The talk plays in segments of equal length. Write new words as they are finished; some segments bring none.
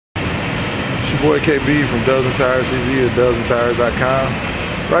boy KB from Dozen Tires TV at dozentires.com.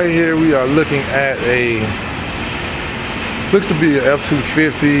 Right here we are looking at looks to be an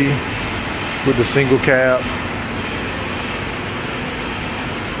F250 with the single cab.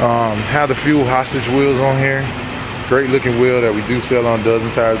 Have the fuel hostage wheels on here. Great looking wheel that we do sell on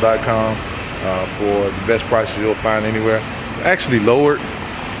dozentires.com for the best prices you'll find anywhere. It's actually lowered.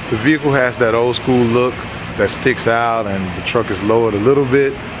 The vehicle has that old school look that sticks out, and the truck is lowered a little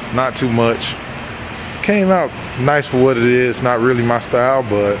bit, not too much. Came out nice for what it is. Not really my style,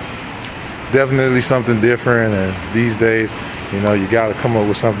 but definitely something different. And these days, you know, you got to come up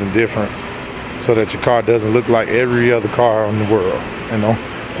with something different so that your car doesn't look like every other car on the world, you know,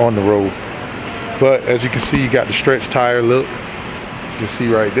 on the road. But as you can see, you got the stretch tire look. You can see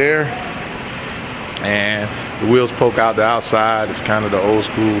right there, and the wheels poke out the outside. It's kind of the old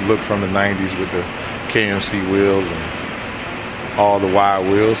school look from the 90s with the KMC wheels and all the wide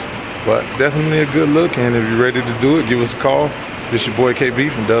wheels. But definitely a good look, and if you're ready to do it, give us a call. This is your boy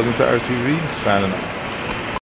KB from Dozen Tires TV, signing off.